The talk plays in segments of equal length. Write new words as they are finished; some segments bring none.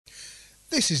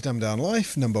This is Dumbed Down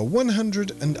Life number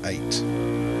 108.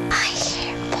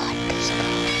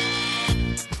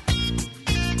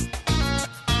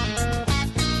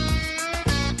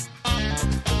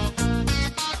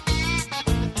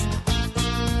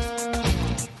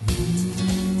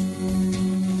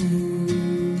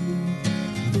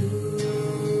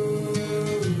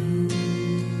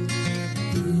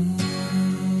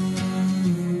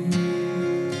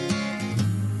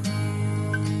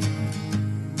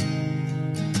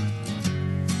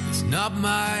 Not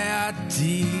my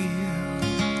ideal,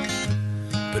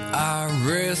 but I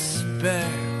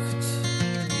respect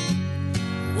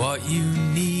what you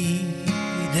need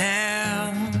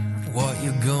and what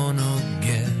you're gonna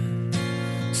get.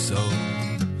 So,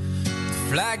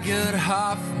 flag at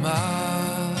half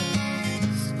mast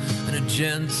and a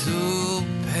gentle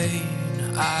pain,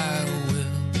 I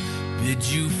will bid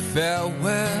you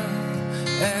farewell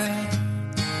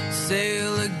and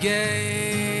sail again.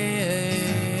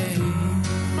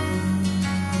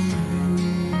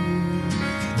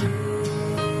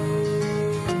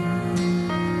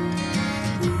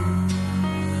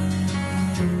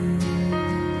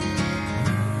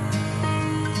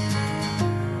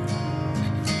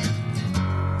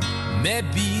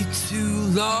 Maybe too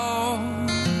long,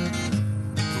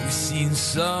 but we've seen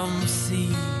some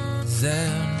seas,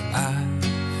 and I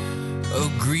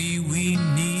agree we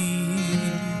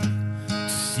need to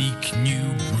seek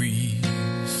new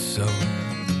breeze. So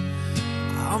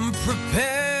I'm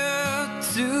prepared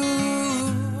to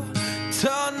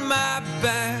turn my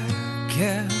back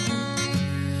and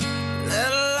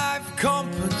let life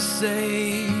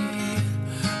compensate.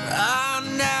 I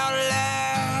now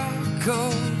let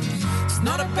go. It's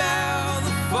not about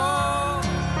the fall,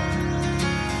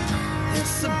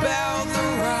 it's about the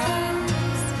rise.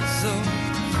 So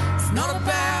it's not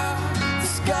about the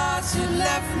scars you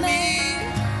left me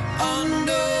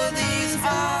under these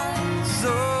eyes.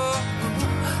 So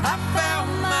I found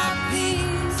my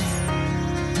peace,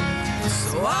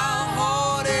 so I'll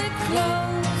hold it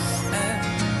close, and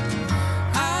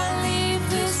I'll leave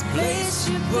this place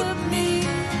you put me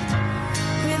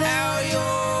without your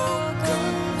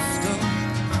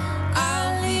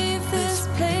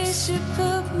you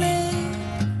put me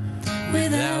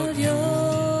without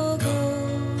your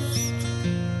ghost.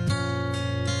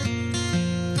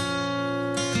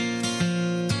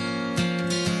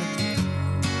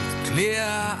 With clear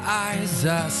eyes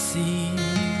I see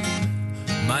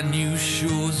my new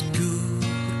shore's good.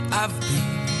 I've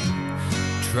been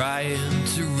trying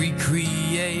to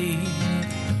recreate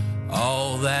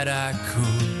all that I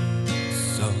could.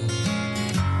 So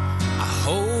I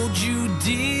hold you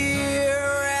dear,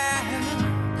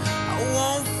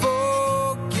 won't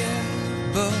forget,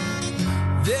 but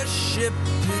this ship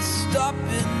is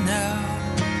stopping now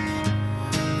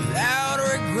without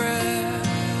regret.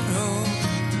 Oh,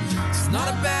 it's not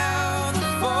about the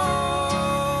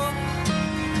fall,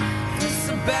 it's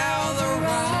about the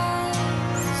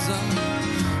rise.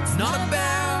 Oh, it's not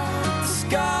about the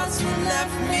scars you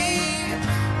left me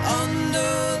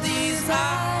under these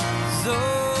eyes.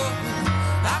 Oh,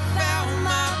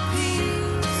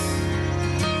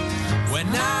 when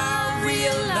I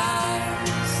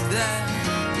realized that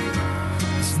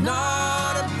it's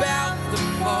not about the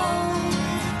fall,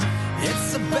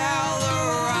 it's about the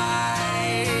rise.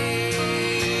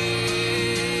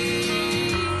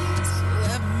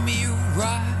 Let me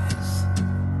rise,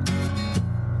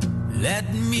 let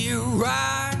me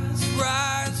rise,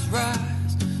 rise,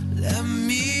 rise. Let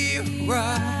me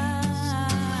rise,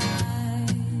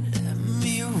 let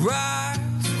me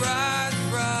rise, rise,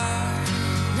 rise.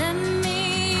 Let me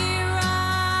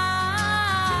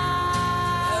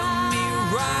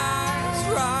rise,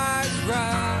 rise,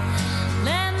 rise.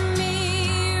 Let me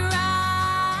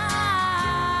rise,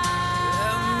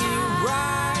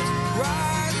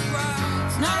 rise, rise.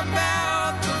 It's not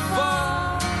about the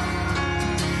fall,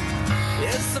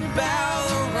 it's about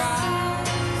the rise.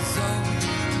 So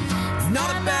it's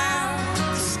not about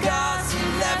the scars you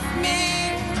left me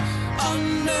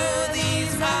under the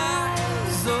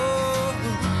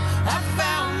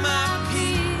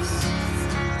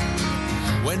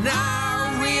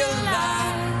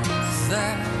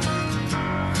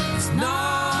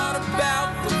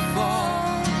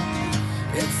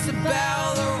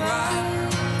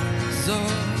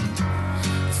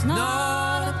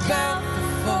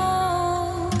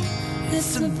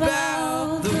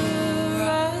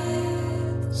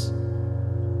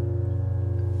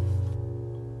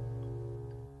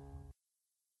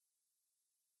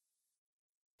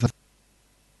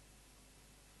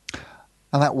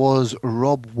And that was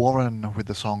Rob Warren with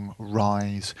the song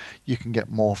Rise. You can get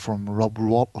more from Rob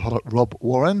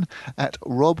Warren at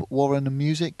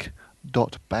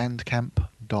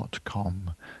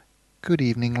robwarrenmusic.bandcamp.com. Good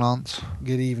evening, Lance.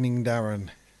 Good evening, Darren.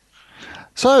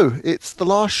 So, it's the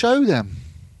last show then.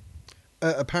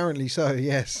 Apparently so,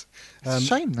 yes. It's a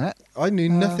shame that. I knew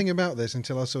nothing about this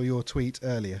until I saw your tweet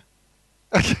earlier.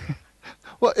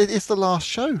 Well, it's the last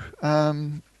show.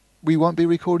 We won't be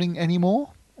recording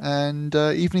anymore. And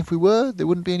even if we were, there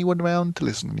wouldn't be anyone around to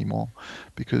listen anymore.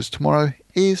 Because tomorrow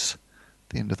is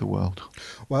the end of the world.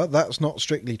 Well, that's not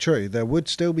strictly true. There would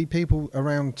still be people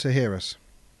around to hear us.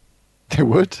 There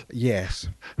would? Yes.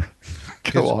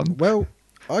 Go on. Well,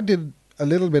 I did a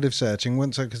little bit of searching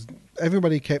once because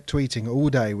everybody kept tweeting all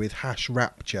day with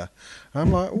 #Rapture.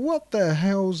 I'm like, what the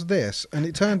hell's this? And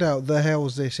it turned out the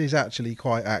hell's this is actually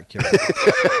quite accurate.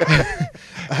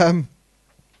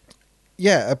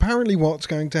 Yeah, apparently what's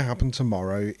going to happen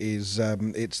tomorrow is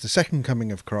it's the second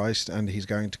coming of Christ, and he's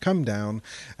going to come down,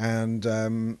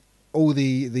 and all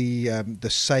the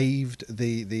saved,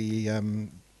 the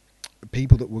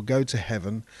people that will go to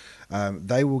heaven,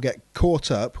 they will get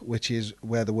caught up, which is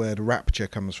where the word rapture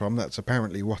comes from. That's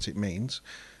apparently what it means.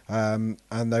 And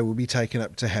they will be taken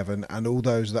up to heaven, and all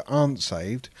those that aren't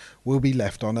saved will be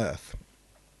left on earth.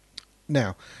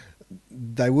 Now,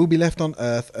 they will be left on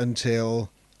earth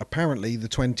until apparently the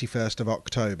 21st of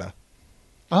October.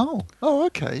 Oh,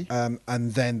 okay.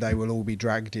 And then they will all be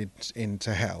dragged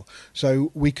into hell.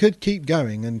 So we could keep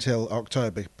going until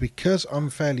October, because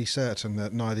I'm fairly certain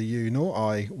that neither you nor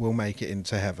I will make it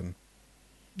into heaven.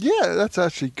 Yeah, that's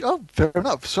actually fair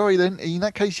enough. Sorry then. In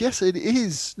that case, yes, it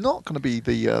is not going to be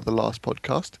the last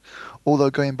podcast. Although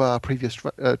going by our previous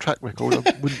track record, I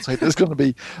wouldn't say there's going to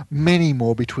be many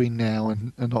more between now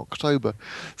and October.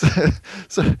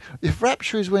 So if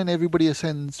Rapture is when everybody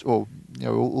ascends, or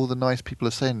all the nice people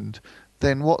ascend,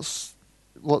 then what's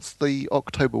the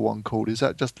October one called? Is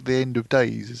that just the end of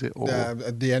days? Is it? Or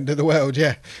At the end of the world,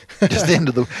 yeah. just the end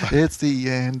of the? It's the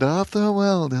end of the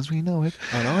world as we know it.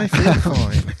 And I feel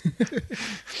fine.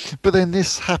 But then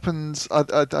this happens.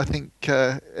 I think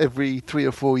every 3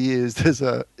 or 4 years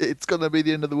it's going to be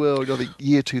the end of the world. I think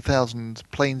year 2000,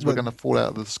 planes were going to fall out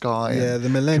of the sky. Yeah, and the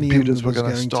millennium computers was were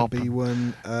going going to stop. be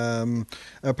one.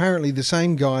 Apparently, the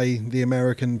same guy, the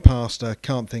American pastor,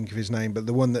 can't think of his name, but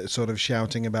the one that's sort of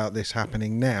shouting about this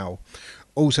happening now,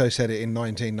 also said it in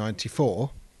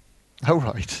 1994. Oh,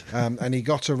 right. And he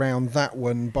got around that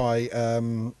one by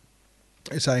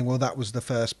saying, well, that was the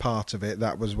first part of it.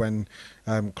 That was when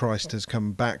Christ has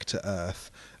come back to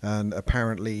earth. And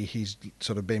apparently he's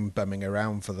sort of been bumming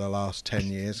around for the last 10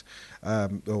 years,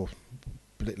 or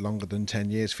a bit longer than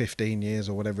 10 years, 15 years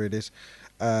or whatever it is.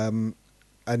 And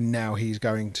now he's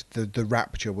going to, the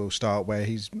rapture will start, where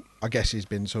I guess he's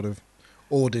been sort of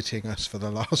auditing us for the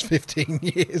last 15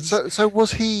 years. So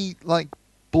was he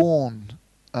born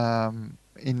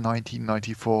in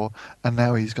 1994, and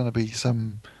now he's going to be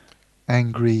some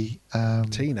angry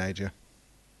teenager?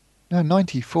 No,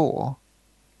 94.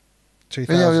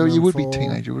 2004, yeah, you would be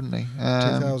teenager, wouldn't he?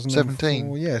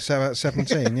 17. Yeah, so about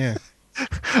 17. Yeah.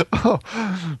 Oh,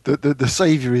 the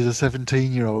saviour is a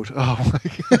 17-year-old. Oh my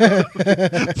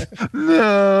god!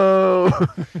 No.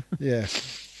 Yeah.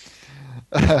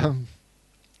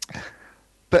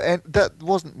 But that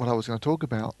wasn't what I was going to talk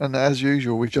about. And as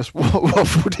usual, we've just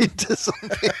waffled into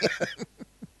something.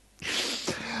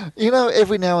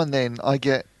 Every now and then I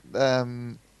get a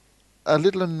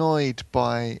little annoyed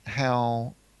by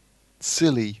how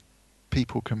silly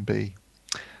people can be.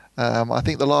 I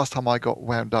think the last time I got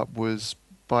wound up was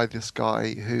by this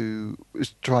guy who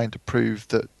was trying to prove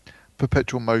that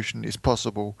perpetual motion is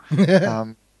possible,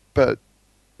 but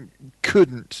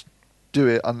couldn't do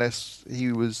it unless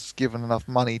he was given enough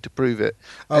money to prove it.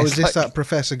 Oh, is this that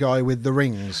professor guy with the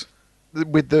rings?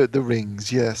 With the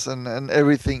rings, yes, and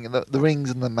everything, the rings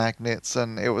and the magnets,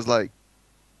 and it was like,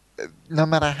 no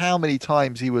matter how many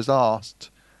times he was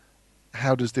asked,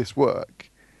 how does this work,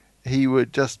 he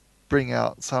would just bring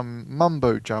out some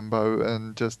mumbo jumbo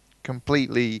and just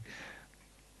completely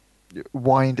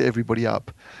wind everybody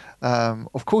up.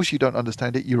 Of course you don't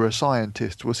understand it, you're a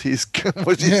scientist, was his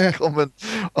common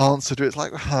answer to it. It's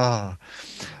like,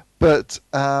 But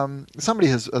somebody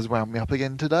has wound me up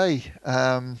again today.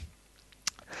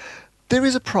 There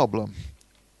is a problem,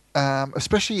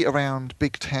 especially around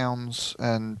big towns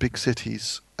and big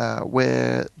cities,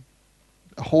 where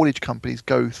haulage companies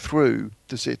go through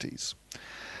the cities.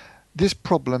 This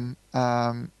problem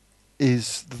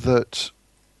is that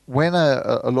when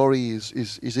a lorry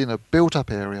is in a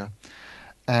built-up area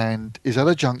and is at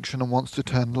a junction and wants to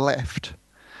turn left,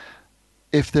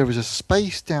 if there is a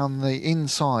space down the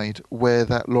inside where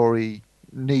that lorry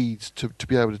needs to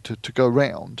be able to go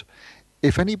round,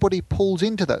 if anybody pulls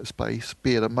into that space,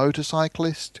 be it a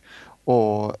motorcyclist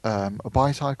or a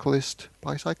bicyclist,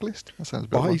 that sounds a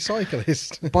bit wrong,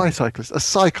 Bicyclist. bicyclist, a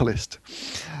cyclist,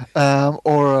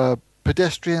 or a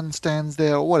pedestrian stands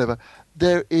there or whatever,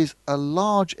 there is a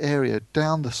large area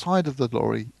down the side of the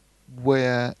lorry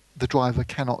where the driver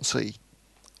cannot see.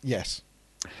 Yes.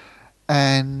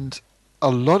 And a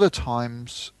lot of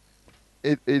times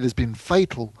it has been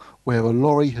fatal where a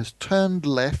lorry has turned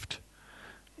left,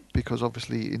 because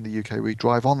obviously in the UK we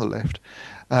drive on the left,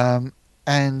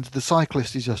 and the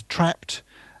cyclist is just trapped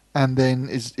and then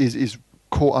is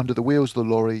caught under the wheels of the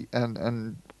lorry,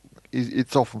 and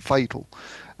it's often fatal.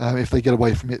 If they get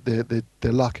away from it,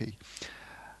 they're lucky.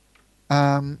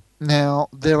 Now,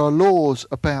 there are laws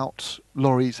about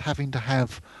lorries having to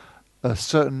have a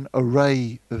certain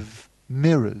array of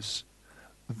mirrors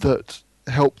that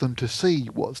help them to see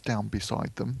what's down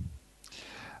beside them.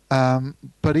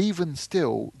 But even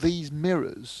still, these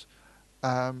mirrors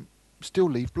still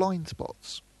leave blind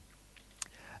spots.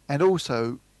 And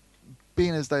also,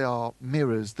 being as they are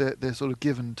mirrors, they're sort of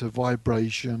given to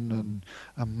vibration and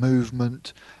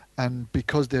movement. And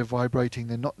because they're vibrating,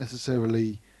 they're not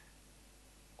necessarily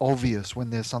obvious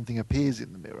when there's something appears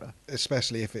in the mirror.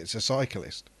 Especially if it's a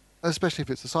cyclist. Especially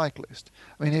if it's a cyclist.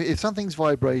 I mean, if something's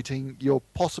vibrating, you're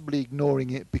possibly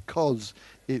ignoring it because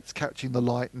it's catching the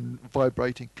light and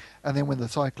vibrating. And then when the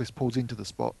cyclist pulls into the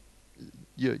spot,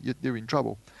 you're in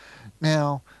trouble.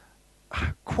 Now,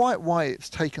 quite why it's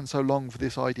taken so long for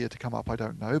this idea to come up, I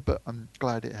don't know, but I'm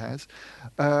glad it has.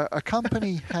 A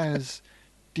company has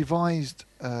devised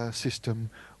a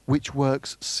system which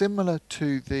works similar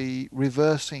to the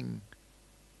reversing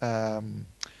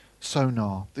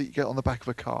sonar that you get on the back of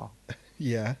a car.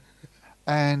 Yeah.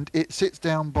 And it sits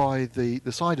down by the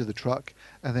side of the truck,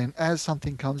 and then as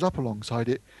something comes up alongside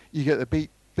it, you get the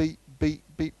beep, beep, beep,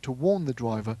 beep to warn the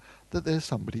driver that there's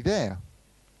somebody there.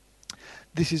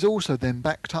 This is also then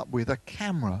backed up with a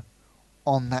camera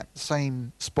on that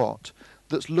same spot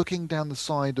that's looking down the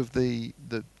side of the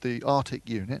Arctic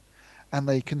unit, and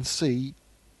they can see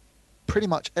pretty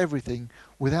much everything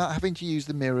without having to use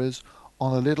the mirrors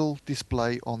on a little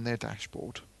display on their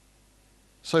dashboard.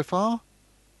 So far,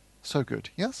 so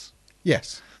good, yes?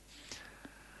 Yes.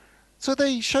 So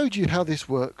they showed you how this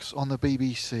works on the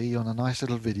BBC on a nice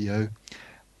little video,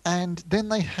 and then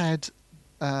they had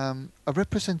a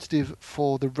representative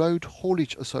for the Road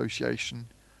Haulage Association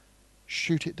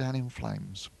shoot it down in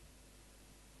flames.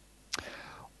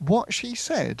 What she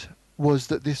said was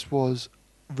that this was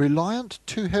reliant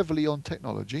too heavily on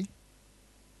technology.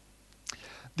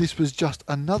 This was just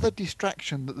another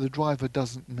distraction that the driver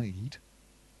doesn't need.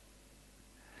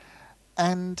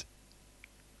 And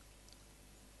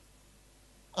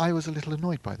I was a little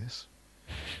annoyed by this.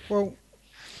 Well,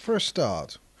 for a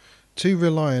start, too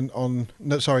reliant on...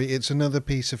 No, sorry, it's another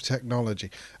piece of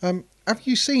technology. Have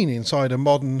you seen inside a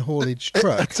modern haulage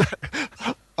truck?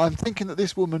 I'm thinking that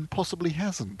this woman possibly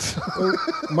hasn't. Well,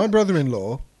 my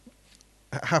brother-in-law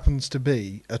happens to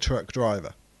be a truck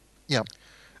driver. Yeah.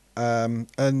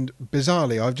 And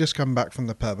bizarrely, I've just come back from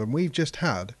the pub and we've just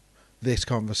had this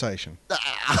conversation.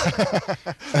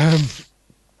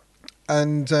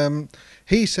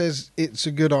 He says it's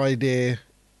a good idea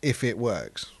if it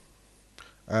works.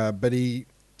 But he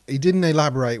didn't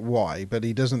elaborate why, but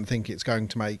he doesn't think it's going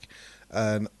to make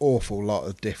an awful lot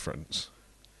of difference.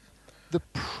 The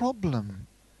problem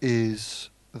is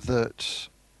that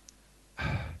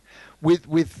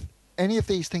with any of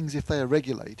these things, if they are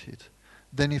regulated,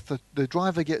 then if the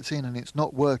driver gets in and it's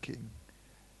not working,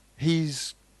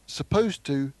 he's supposed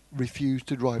to refuse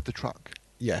to drive the truck.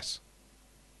 Yes.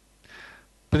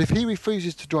 But if he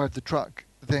refuses to drive the truck,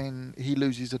 then he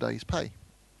loses a day's pay.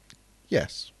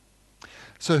 Yes.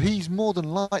 So he's more than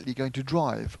likely going to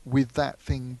drive with that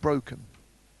thing broken,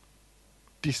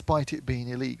 despite it being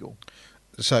illegal.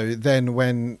 So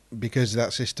then because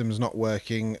that system's not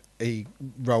working, he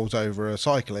rolls over a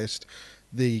cyclist,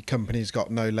 the company's got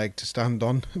no leg to stand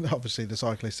on. Obviously the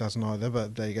cyclist hasn't either,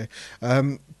 but there you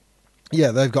go.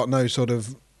 Yeah, they've got no sort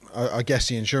of... I guess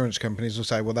the insurance companies will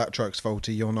say, well, that truck's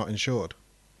faulty, you're not insured.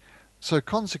 So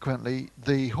consequently,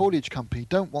 the haulage company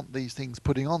don't want these things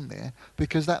putting on there,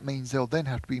 because that means they'll then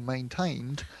have to be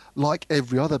maintained like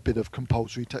every other bit of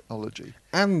compulsory technology.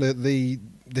 And the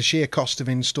sheer cost of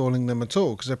installing them at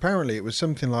all, because apparently it was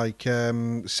something like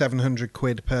 700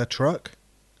 quid per truck.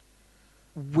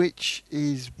 Which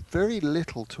is very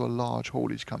little to a large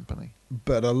haulage company.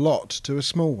 But a lot to a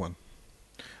small one.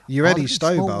 Your Eddie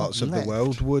Stobarts of the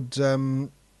world would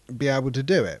be able to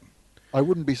do it. I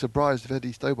wouldn't be surprised if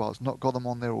Eddie Stobart's not got them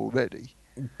on there already.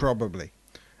 Probably.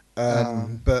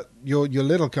 Um, But your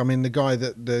little, I mean, the guy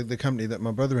that the company that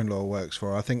my brother-in-law works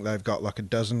for, I think they've got like a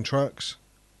dozen trucks,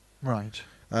 right.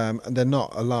 and they're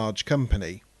not a large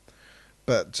company,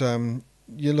 but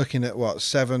you're looking at what,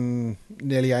 seven,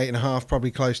 nearly 8.5,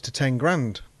 probably close to 10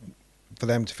 grand for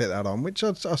them to fit that on, which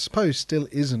I suppose still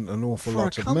isn't an awful For a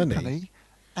lot of money. company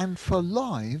and for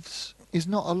lives is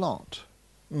not a lot.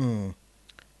 Mm.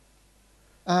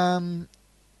 Um,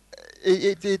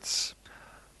 it's.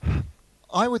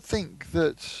 I would think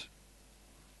that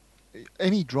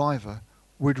any driver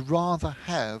would rather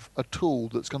have a tool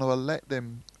that's going to let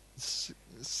them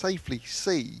safely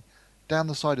see down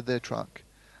the side of their truck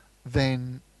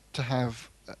than to have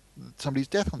somebody's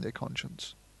death on their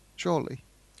conscience. Surely.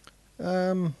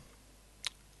 Um,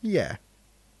 yeah.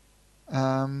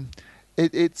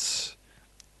 It's.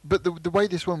 But the way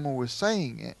this woman was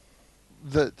saying it,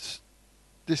 that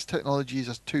this technology is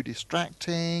just too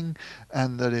distracting,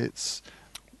 and that it's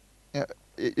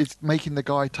making the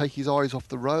guy take his eyes off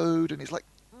the road, and it's like,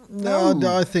 No,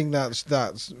 no, I think that's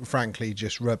frankly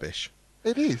just rubbish.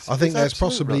 it is. I think It's there's absolute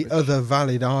possibly rubbish. other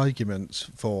valid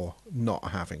arguments for not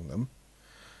having them.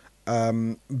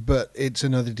 But it's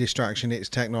another distraction. It's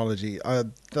technology.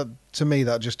 To me,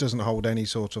 that just doesn't hold any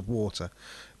sort of water,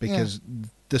 because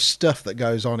the stuff that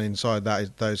goes on inside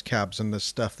those cabs and the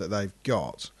stuff that they've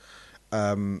got.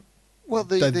 Well,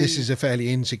 This is a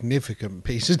fairly insignificant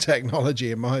piece of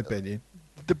technology, in my opinion.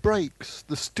 the brakes,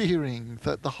 the steering,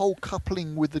 the whole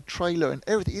coupling with the trailer and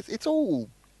everything. It's all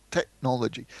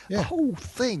technology. Yeah. The whole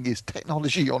thing is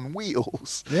technology on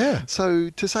wheels. Yeah. So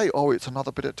to say, oh, it's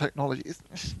another bit of technology,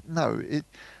 no.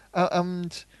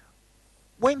 And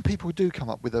when people do come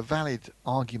up with a valid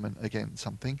argument against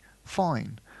something,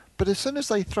 fine. But as soon as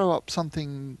they throw up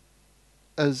something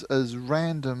as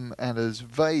random and as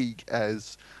vague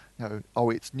as, oh,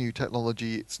 it's new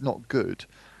technology, it's not good,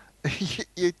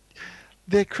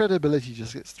 their credibility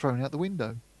just gets thrown out the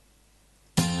window.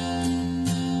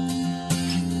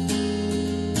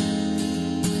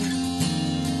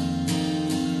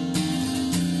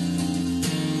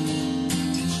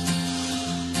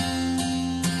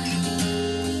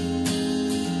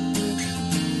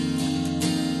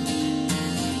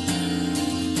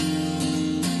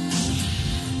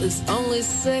 There's only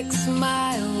 6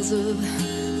 miles of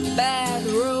bad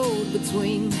road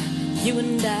between you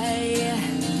and I.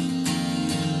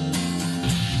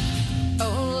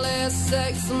 Only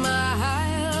 6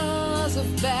 miles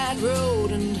of bad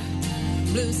road and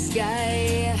blue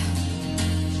sky.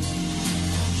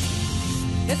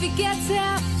 If he gets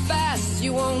here fast,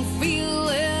 you won't feel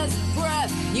his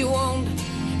breath, you won't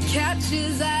catch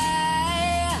his eye.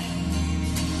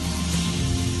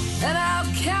 And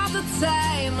I'll count the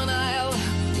time and I'll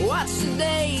watch the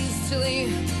days till he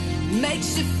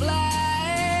makes you fly.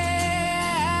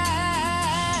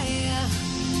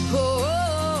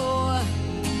 Oh,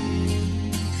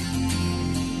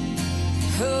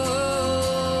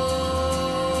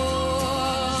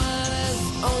 oh, there's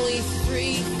only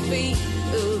 3 feet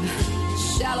of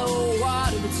shallow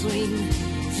water between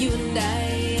you and I.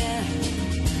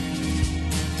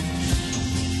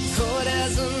 Oh, it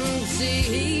isn't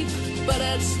deep, but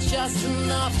it's just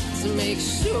enough to make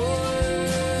sure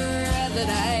that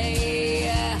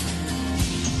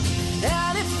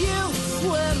and if you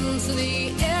swim to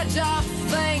the edge of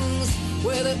things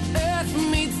where the earth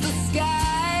meets the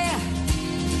sky,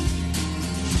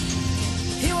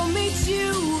 he will meet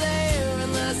you there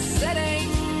in the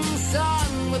setting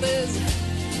sun with his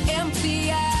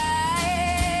empty eyes.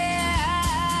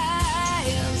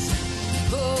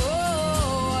 Oh,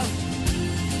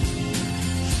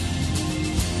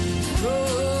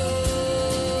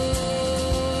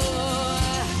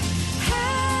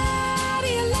 how do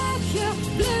you like your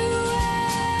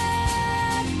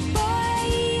blue-eyed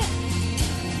boy?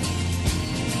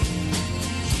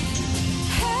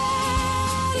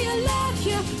 How do you like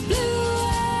your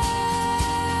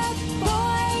blue-eyed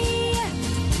boy?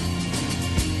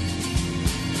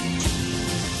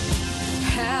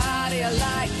 How do you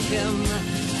like him?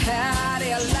 How do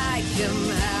you like him?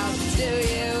 How do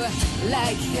you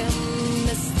like him,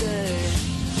 mister?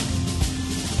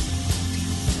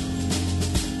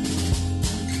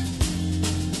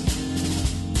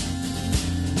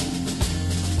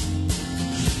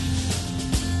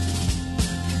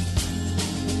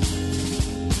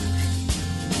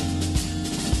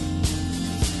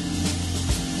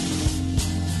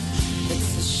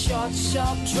 It's a short,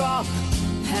 sharp drop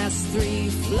past 3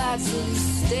 flights of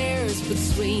stairs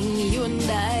between you and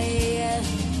I.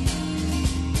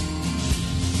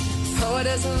 Oh, it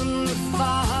isn't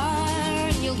far,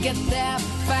 and you'll get there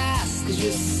fast, 'cause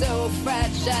you're so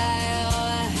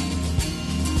fragile.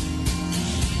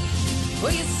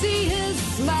 Will you see his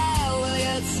smile? Will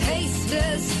you taste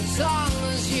his tongue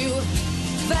as you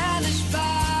vanish by?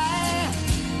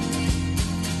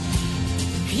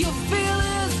 You feel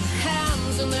his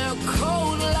hands and they're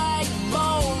cold like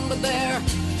bone, but they're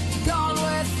gone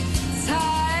with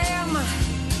time.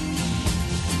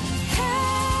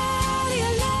 How do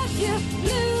you love your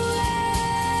blue-eyed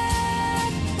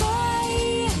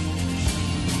boy?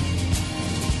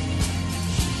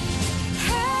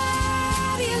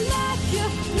 How do you love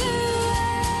your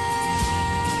blue-eyed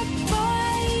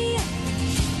boy?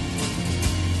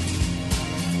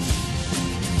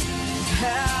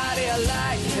 How do you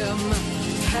like him?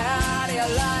 How do you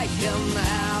like him?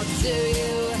 How do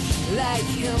you like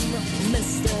him,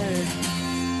 mister?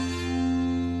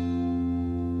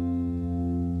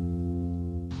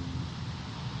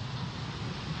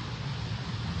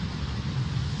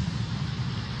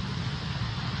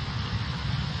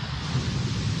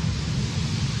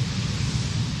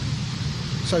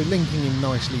 So linking in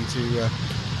nicely to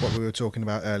what we were talking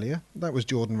about earlier, that was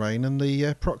Jordan Reyne and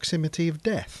the proximity of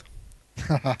death.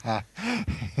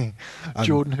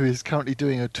 Jordan, who is currently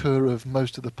doing a tour of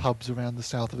most of the pubs around the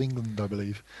south of England, I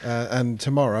believe. And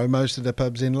tomorrow, most of the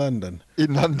pubs in London.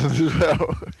 In London as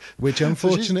well. Which,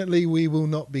 unfortunately, we will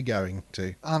not be going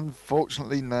to.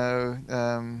 Unfortunately, no.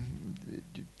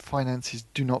 Finances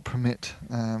do not permit.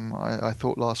 I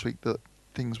thought last week that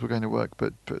things were going to work,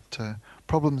 but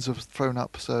problems have thrown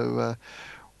up. So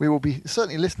we will be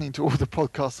certainly listening to all the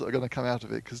podcasts that are going to come out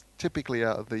of it, because typically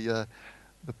out of the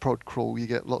prod crawl you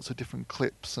get lots of different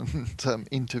clips and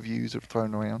interviews are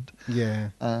thrown around. Yeah.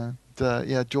 And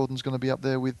Jordan's going to be up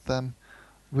there with the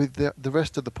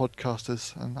rest of the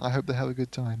podcasters, and I hope they have a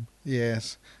good time.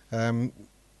 Yes.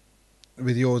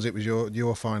 With yours, it was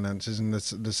your finances, and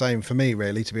the same for me,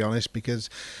 really, to be honest. Because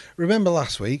remember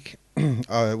last week,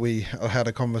 we had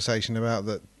a conversation about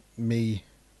me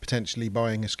potentially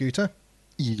buying a scooter.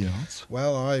 Yes.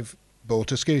 Well, I've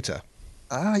bought a scooter.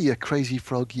 Ah, you crazy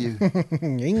frog, you.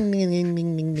 Ding, ding, ding,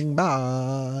 ding, ding, ding,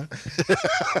 bah.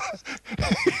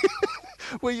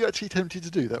 Were you actually tempted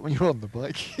to do that when you were on the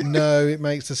bike? No, it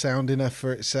makes the sound enough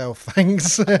for itself,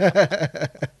 thanks.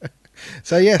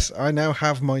 So yes, I now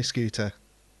have my scooter.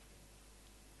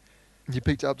 You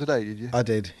picked it up today, did you? I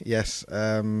did, yes.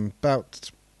 About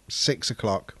 6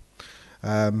 o'clock.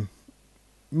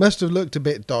 Must have looked a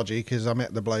bit dodgy because I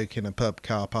met the bloke in a pub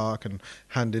car park and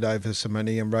handed over some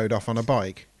money and rode off on a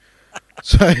bike.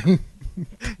 So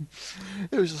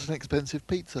It was just an expensive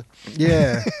pizza.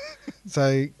 yeah.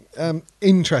 So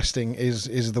interesting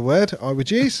is the word I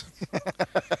would use.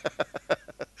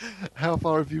 How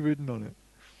far have you ridden on it?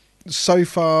 So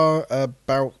far,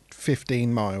 about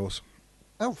 15 miles.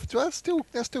 Oh, that's still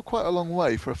quite a long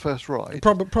way for a first ride.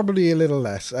 Probably a little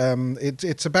less.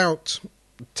 It's about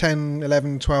 10,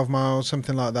 11, 12 miles,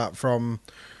 something like that, from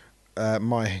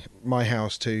my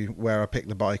house to where I picked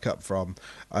the bike up from.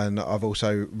 And I've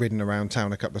also ridden around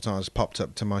town a couple of times, popped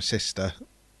up to my sister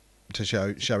to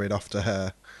show it off to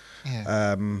her.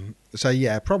 Yeah. So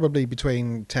yeah, probably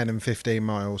between 10 and 15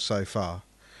 miles so far.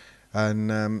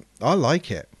 And I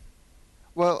like it.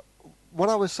 Well, what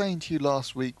I was saying to you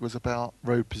last week was about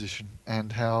road position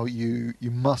and how you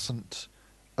mustn't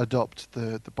adopt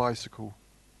the bicycle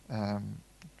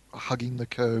hugging the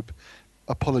curb,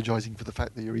 apologising for the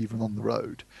fact that you're even on the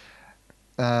road.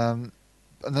 And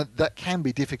that can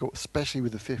be difficult, especially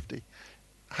with the 50.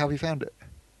 How have you found it?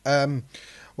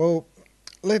 Well,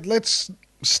 let's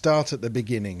start at the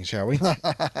beginning, shall we?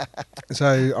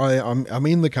 So I'm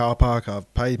in the car park.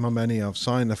 I've paid my money. I've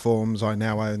signed the forms. I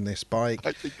now own this bike.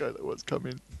 I think I know what's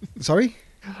coming. Sorry?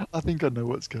 I think I know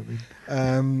what's coming.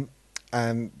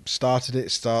 And started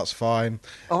it. Starts fine.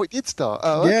 Oh, it did start.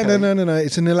 Oh, yeah, okay. no.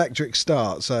 It's an electric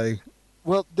start. So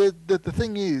Well, the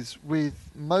thing is, with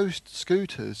most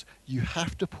scooters, you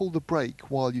have to pull the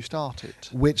brake while you start it.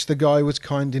 which the guy was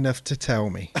kind enough to tell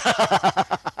me.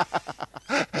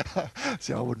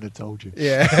 See, I wouldn't have told you.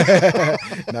 Yeah.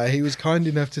 No, he was kind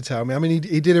enough to tell me. I mean,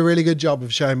 he did a really good job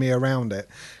of showing me around it,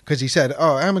 because he said,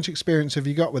 "Oh, how much experience have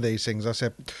you got with these things?" I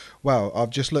said, "Well,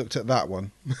 I've just looked at that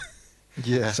one."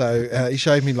 Yeah. So he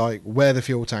showed me like where the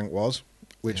fuel tank was,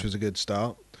 which was a good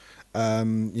start.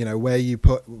 Where you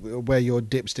put where your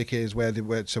dipstick is, where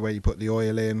you put the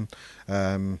oil in,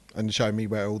 and showed me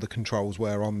where all the controls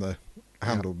were on the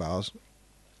handlebars,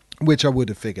 which I would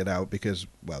have figured out because,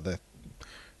 well, they're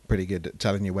pretty good at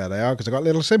telling you where they are because I got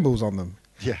little symbols on them.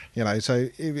 Yeah. So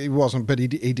it wasn't, but he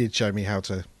did show me how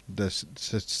to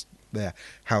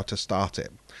start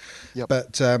it. Yep.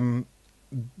 But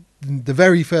the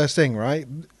very first thing, right?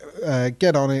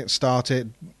 get on it, start it,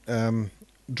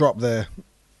 drop the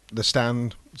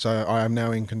stand. So I am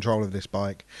now in control of this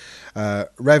bike.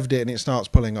 Revved it and it starts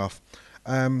pulling off.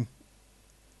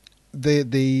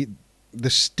 The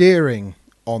steering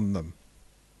on them,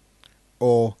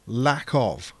 or lack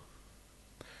of,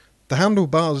 the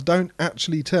handlebars don't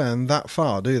actually turn that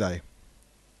far, do they?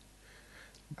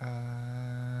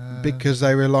 Because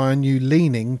they rely on you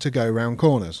leaning to go round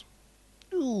corners.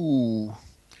 Ooh.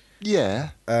 Yeah.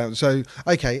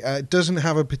 It doesn't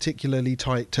have a particularly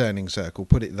tight turning circle,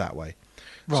 put it that way.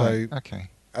 Right. So, Okay.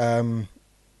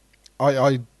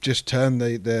 I just turned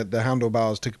the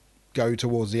handlebars to go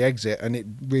towards the exit, and it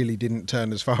really didn't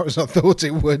turn as far as I thought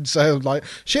it would. So I was like,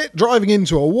 shit, driving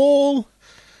into a wall.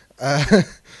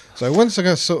 So once I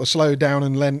got sort of slowed down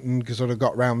and leant and sort of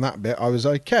got round that bit, I was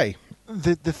okay.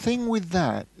 The thing with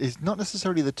that is not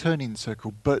necessarily the turning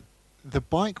circle, but the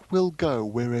bike will go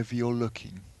wherever you're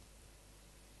looking.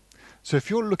 So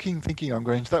if you're looking, thinking, I'm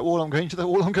going to that wall, I'm going to that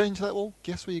wall, I'm going to that wall,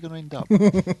 guess where you're going to end up?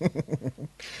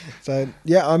 So,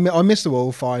 yeah, I missed the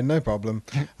wall, fine, no problem.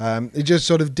 It just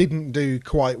sort of didn't do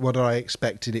quite what I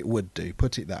expected it would do,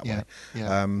 put it that way.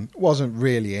 Yeah. Wasn't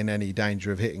really in any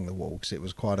danger of hitting the wall because it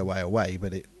was quite a way away,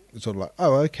 but it was sort of like,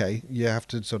 oh, okay, you have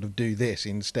to sort of do this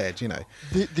instead, you know.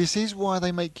 This is why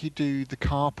they make you do the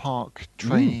car park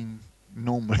training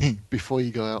normally before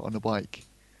you go out on a bike.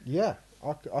 Yeah,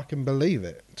 I can believe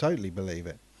it, totally believe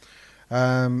it.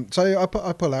 So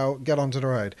I pull out, get onto the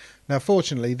road. Now,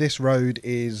 fortunately, this road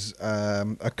is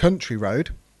a country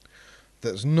road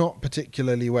that's not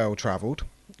particularly well travelled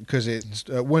because it's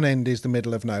at one end is the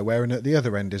middle of nowhere and at the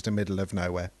other end is the middle of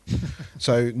nowhere.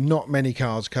 So not many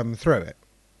cars come through it.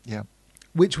 Yeah.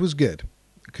 Which was good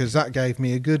because that gave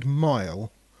me a good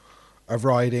mile of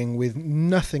riding with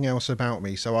nothing else about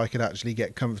me, so I could actually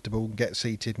get comfortable, get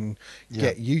seated and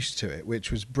get used to it,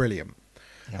 which was brilliant.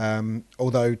 Yeah.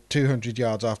 Although 200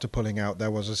 yards after pulling out,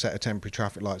 there was a set of temporary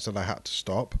traffic lights that I had to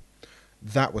stop.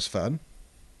 That was fun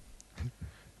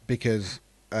because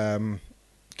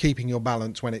keeping your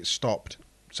balance when it's stopped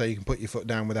so you can put your foot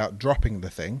down without dropping the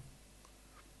thing.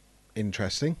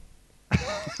 Interesting.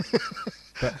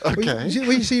 But, Okay.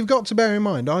 you see, you've got to bear in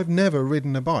mind, I've never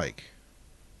ridden a bike.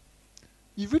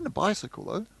 You've ridden a bicycle,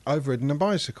 though. I've ridden a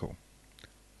bicycle.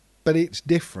 But it's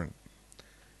different.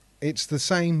 It's the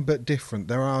same but different.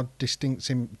 There are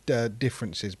distinct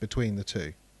differences between the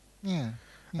two. Yeah.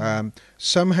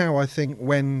 Somehow I think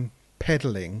when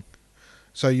pedalling,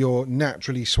 so you're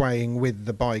naturally swaying with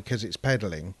the bike as it's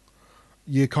pedalling,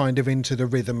 you're kind of into the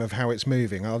rhythm of how it's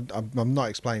moving. I'm not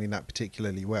explaining that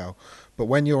particularly well. But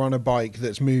when you're on a bike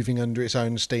that's moving under its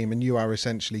own steam and you are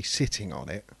essentially sitting on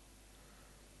it,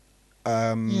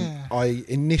 I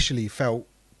initially felt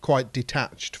quite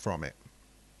detached from it.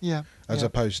 Yeah. As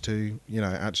opposed to,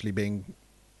 actually being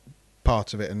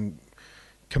part of it and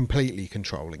completely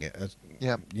controlling it.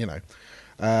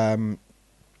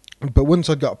 But once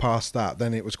I got past that,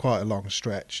 then it was quite a long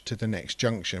stretch to the next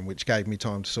junction, which gave me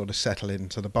time to sort of settle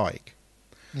into the bike.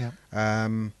 Yeah.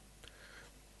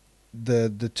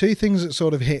 The two things that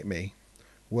sort of hit me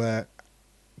were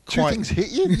Two things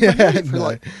hit you? Yeah, for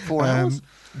like 4 hours?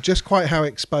 Just quite how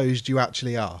exposed you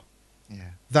actually are. Yeah.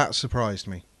 That surprised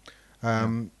me.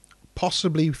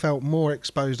 Possibly felt more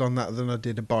exposed on that than I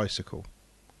did a bicycle.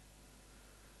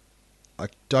 I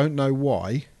don't know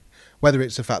why. Whether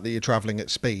it's the fact that you're travelling at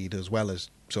speed as well as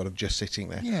sort of just sitting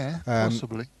there. Yeah,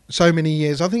 possibly. So many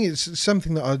years. I think it's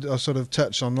something that I sort of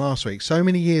touched on last week. So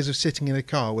many years of sitting in a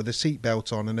car with a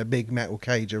seatbelt on and a big metal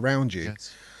cage around you.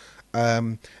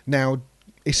 Yes. Now,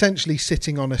 essentially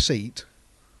sitting on a seat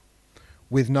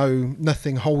with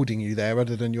nothing holding you there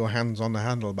other than your hands on the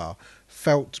handlebar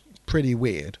felt pretty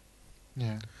weird.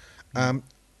 Yeah. And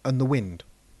the wind.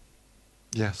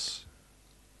 Yes.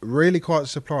 Really quite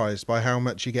surprised by how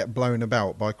much you get blown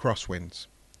about by crosswinds.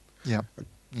 Yeah.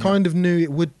 Kind of knew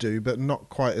it would do, but not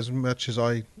quite as much as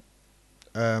I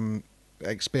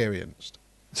experienced.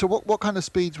 So what kind of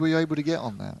speeds were you able to get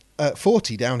on that?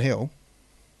 40 downhill.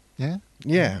 Yeah.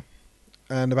 Yeah.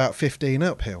 And about 15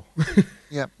 uphill.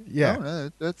 Yeah. Yeah. Oh,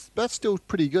 no, that's still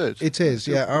pretty good. It is,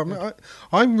 yeah.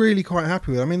 I'm really quite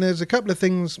happy with it. I mean, there's a couple of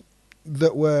things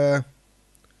that were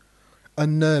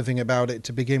unnerving about it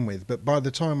to begin with, but by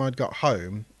the time I'd got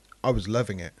home, I was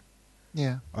loving it.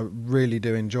 Yeah. I really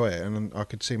do enjoy it, and I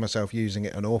could see myself using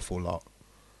it an awful lot.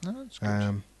 No, that's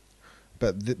good.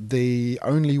 But the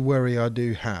only worry I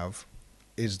do have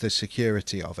is the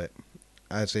security of it,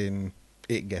 as in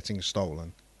it getting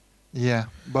stolen. Yeah.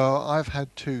 Well, I've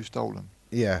had 2 stolen.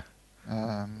 Yeah.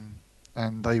 And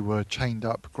they were chained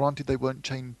up. Granted, they weren't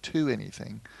chained to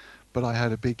anything, but I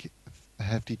had a big,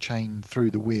 hefty chain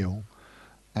through the wheel,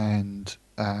 and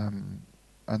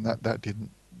that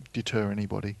didn't deter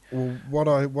anybody. Well,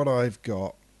 what I've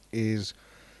got is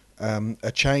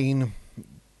a chain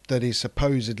that is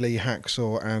supposedly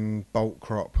hacksaw and bolt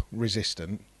crop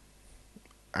resistant.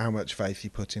 How much faith you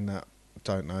put in that,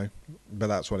 don't know, but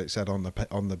that's what it said on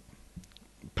the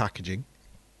packaging.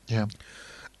 Yeah.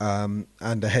 And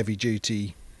a heavy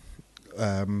duty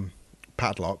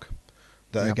padlock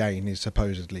that Yep. again is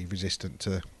supposedly resistant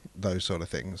to those sort of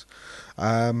things.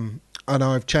 And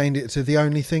I've chained it to the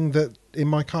only thing that in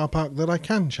my car park that I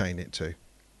can chain it to.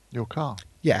 Your car.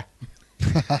 Yeah.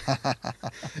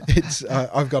 It's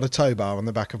I've got a tow bar on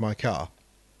the back of my car.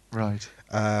 Right.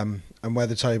 And where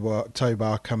the tow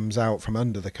bar comes out from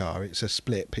under the car, it's a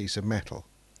split piece of metal.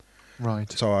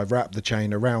 Right. So I've wrapped the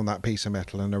chain around that piece of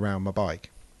metal and around my bike.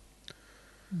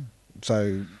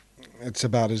 So it's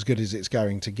about as good as it's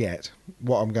going to get.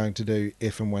 What I'm going to do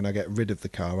if and when I get rid of the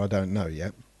car, I don't know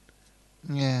yet.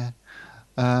 Yeah.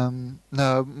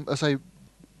 No, I say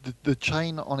the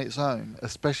chain on its own,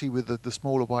 especially with the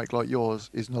smaller bike like yours,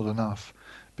 is not enough,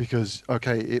 because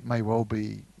okay, it may well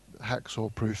be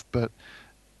hacksaw proof, but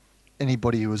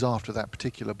anybody who was after that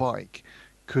particular bike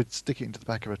could stick it into the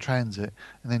back of a Transit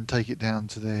and then take it down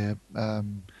to their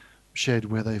shed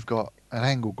where they've got an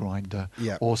angle grinder,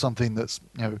 Yeah. or something that's,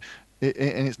 and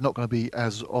it's not going to be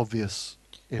as obvious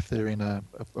if they're in a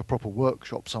proper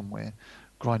workshop somewhere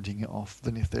grinding it off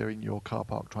than if they're in your car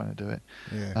park trying to do it.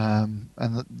 Yeah.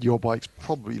 And your bike's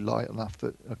probably light enough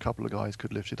that a couple of guys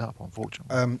could lift it up,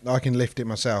 unfortunately. I can lift it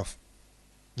myself.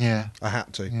 Yeah. I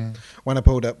had to. Yeah. When I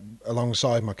pulled up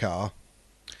alongside my car,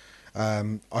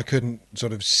 I couldn't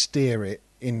sort of steer it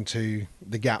into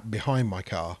the gap behind my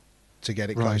car to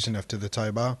get it close Right. enough to the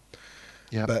tow bar.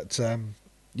 Yeah. But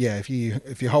yeah, if you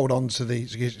hold on to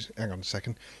the hang on a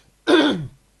second,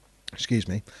 excuse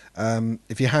me.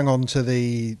 If you hang on to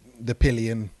the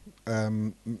pillion,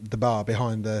 the bar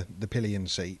behind the pillion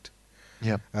seat,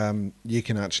 Yeah. you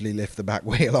can actually lift the back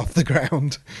wheel off the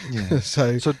ground. Yeah.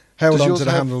 So So held does on yours to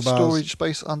the have handlebars. storage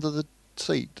space under the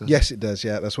seat? does it? Yes, it does.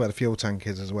 Yeah, that's where the fuel tank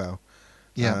is as well.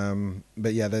 Yeah.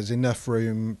 But yeah, there's enough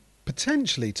room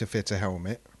potentially to fit a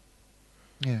helmet.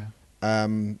 Yeah.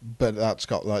 But that's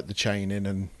got like the chain in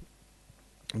and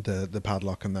the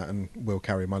padlock and that, and will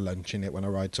carry my lunch in it when I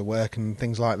ride to work and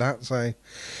things like that. So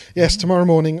yes, tomorrow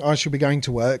morning I shall be going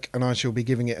to work and I shall be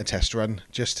giving it a test run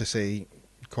just to see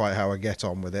quite how I get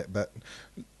on with it. But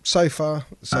so far,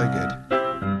 so good.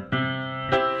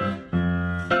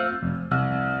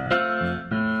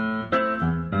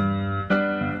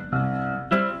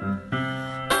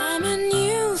 I'm a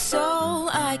new soul.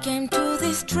 I came to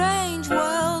this strange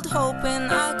world hoping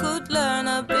I could learn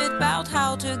a bit about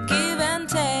how to give and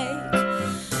take.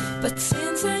 But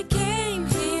since I came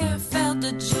here, felt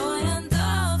the joy and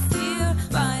the fear,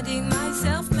 finding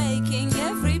myself making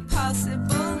every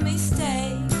possible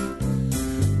mistake.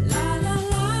 La la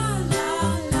la la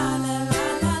la la la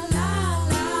la la la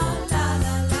la la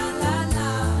la la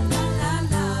la la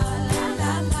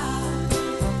la.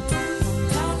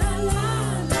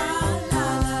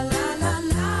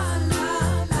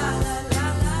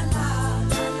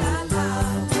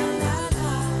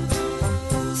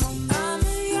 I'm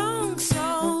a young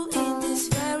soul in this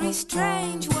very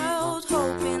strange world,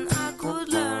 hoping I could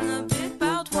learn a bit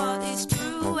about what is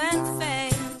true and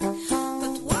fake.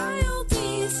 But why all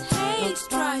these hates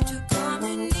try to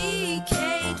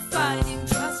communicate? Finding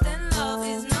trust and love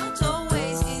is not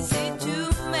always easy to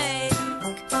make.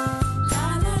 La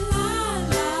la la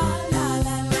la la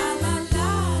la la la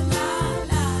la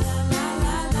la la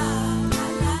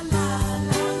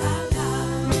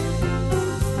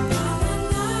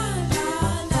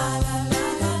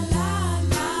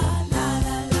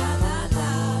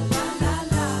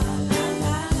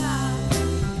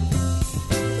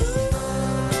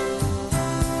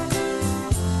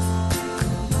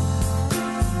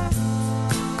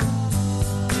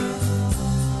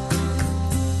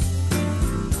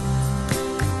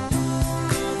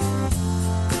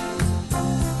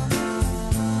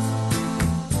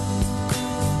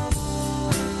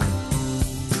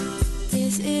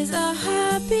This is a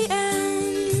happy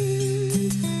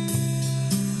end,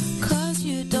 'cause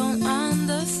you don't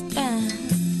understand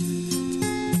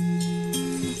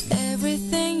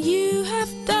everything you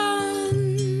have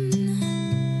done.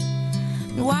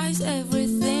 Why is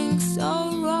everything so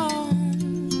wrong?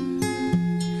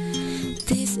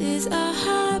 This is a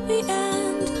happy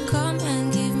end. Come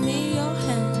and give me your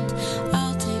hand.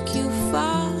 I'll take you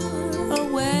far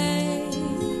away.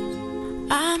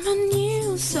 I'm a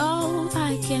new soul.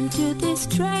 I came to this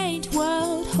strange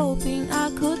world hoping I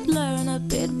could learn a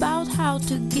bit about how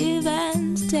to give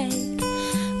and take.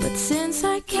 But But since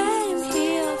I came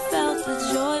here, felt the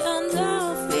joy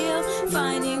under fear,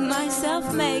 finding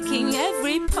myself making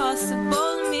every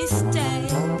possible mistake.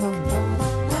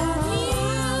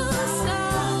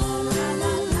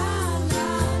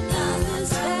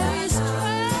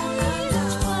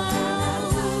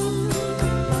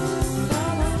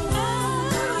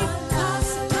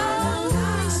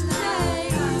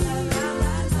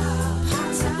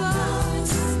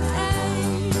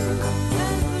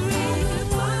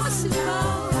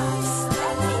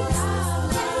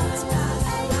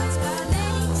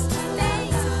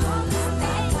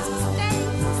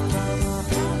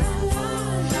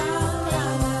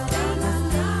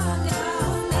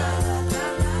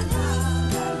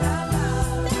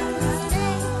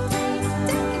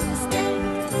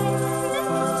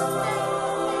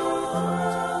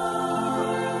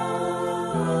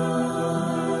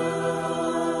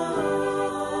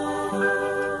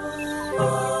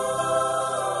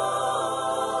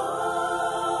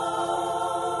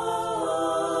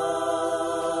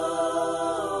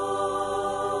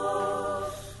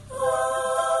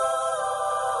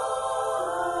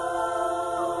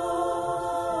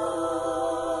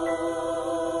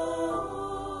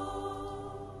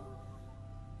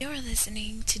 You're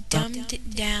listening to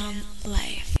Dumbed Down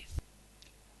Life.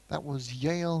 That was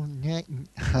Yael.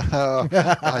 I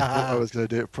thought I was going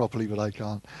to do it properly, but I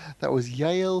can't. That was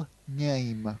Yael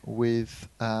Naïm with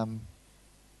no,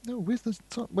 where's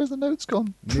the notes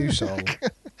gone? New Soul. Can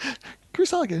we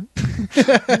start again?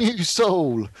 New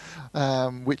Soul,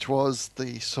 which was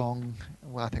the song.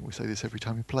 Well, I think we say this every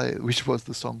time we play it. Which was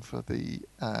the song for the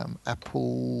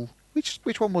Apple?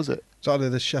 Which one was it? It's either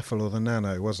the Shuffle or the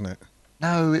Nano, wasn't it?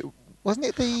 No, it wasn't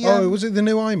it the. Was it the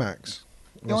new iMacs?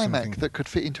 The iMac that could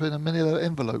fit into a manila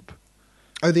envelope.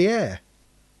 Oh, the Air.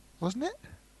 Wasn't it?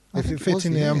 If it fit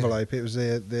in the envelope, it was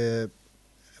the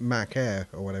Mac Air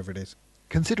or whatever it is.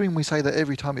 Considering we say that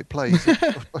every time it plays,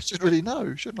 I should really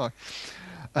know, shouldn't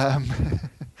I?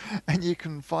 And you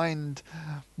can find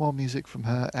more music from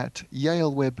her at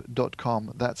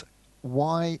yaelweb.com. That's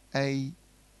YAEL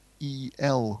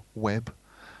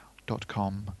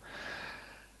web.com.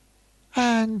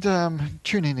 And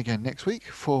tune in again next week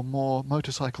for more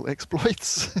motorcycle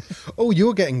exploits. Oh,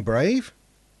 you're getting brave.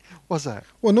 What's that?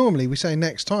 Well, normally we say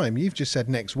next time. You've just said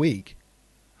next week.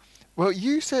 Well,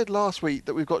 you said last week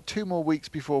that we've got 2 more weeks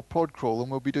before Podcrawl and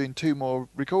we'll be doing 2 more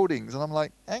recordings. And I'm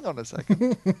like, hang on a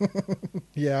second.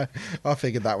 Yeah, I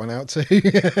figured that one out too.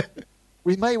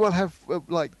 We may well have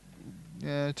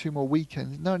 2 more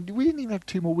weekends. No, we didn't even have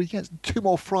 2 more weekends. 2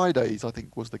 more Fridays, I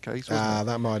think, was the case, wasn't it?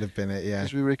 That might have been it, yeah.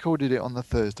 Because we recorded it on the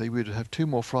Thursday. We would have 2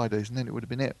 more Fridays and then it would have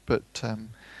been it. But,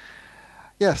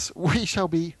 yes, we shall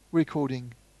be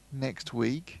recording next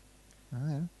week.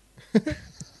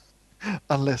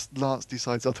 Unless Lance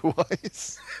decides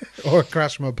otherwise. Or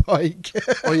crash my bike.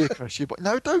 Or you crash your bike.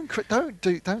 No,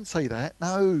 don't say that.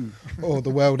 No. Or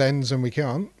the world ends and we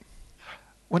can't.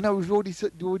 Well, no, we've already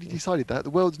decided that.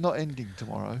 The world's not ending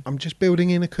tomorrow. I'm just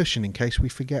building in a cushion in case we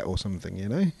forget or something, you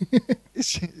know?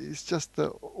 It's just that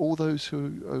all those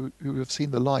who have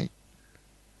seen the light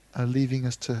are leaving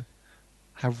us to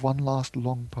have one last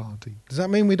long party. Does that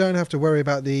mean we don't have to worry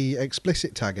about the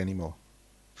explicit tag anymore?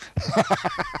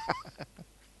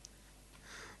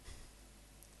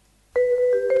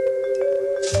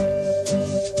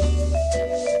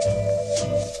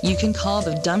 You can call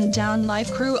the Dumbed Down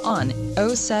Life crew on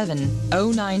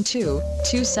 07092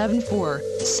 274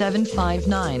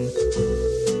 759.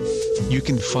 You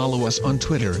can follow us on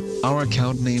Twitter. Our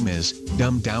account name is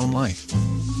Dumbed Down Life.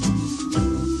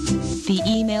 The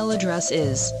email address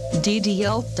is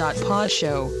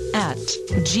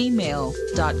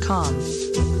ddl.podshow@gmail.com.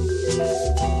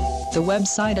 The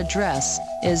website address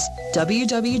is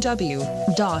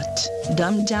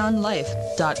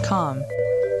www.dumbeddownlife.com.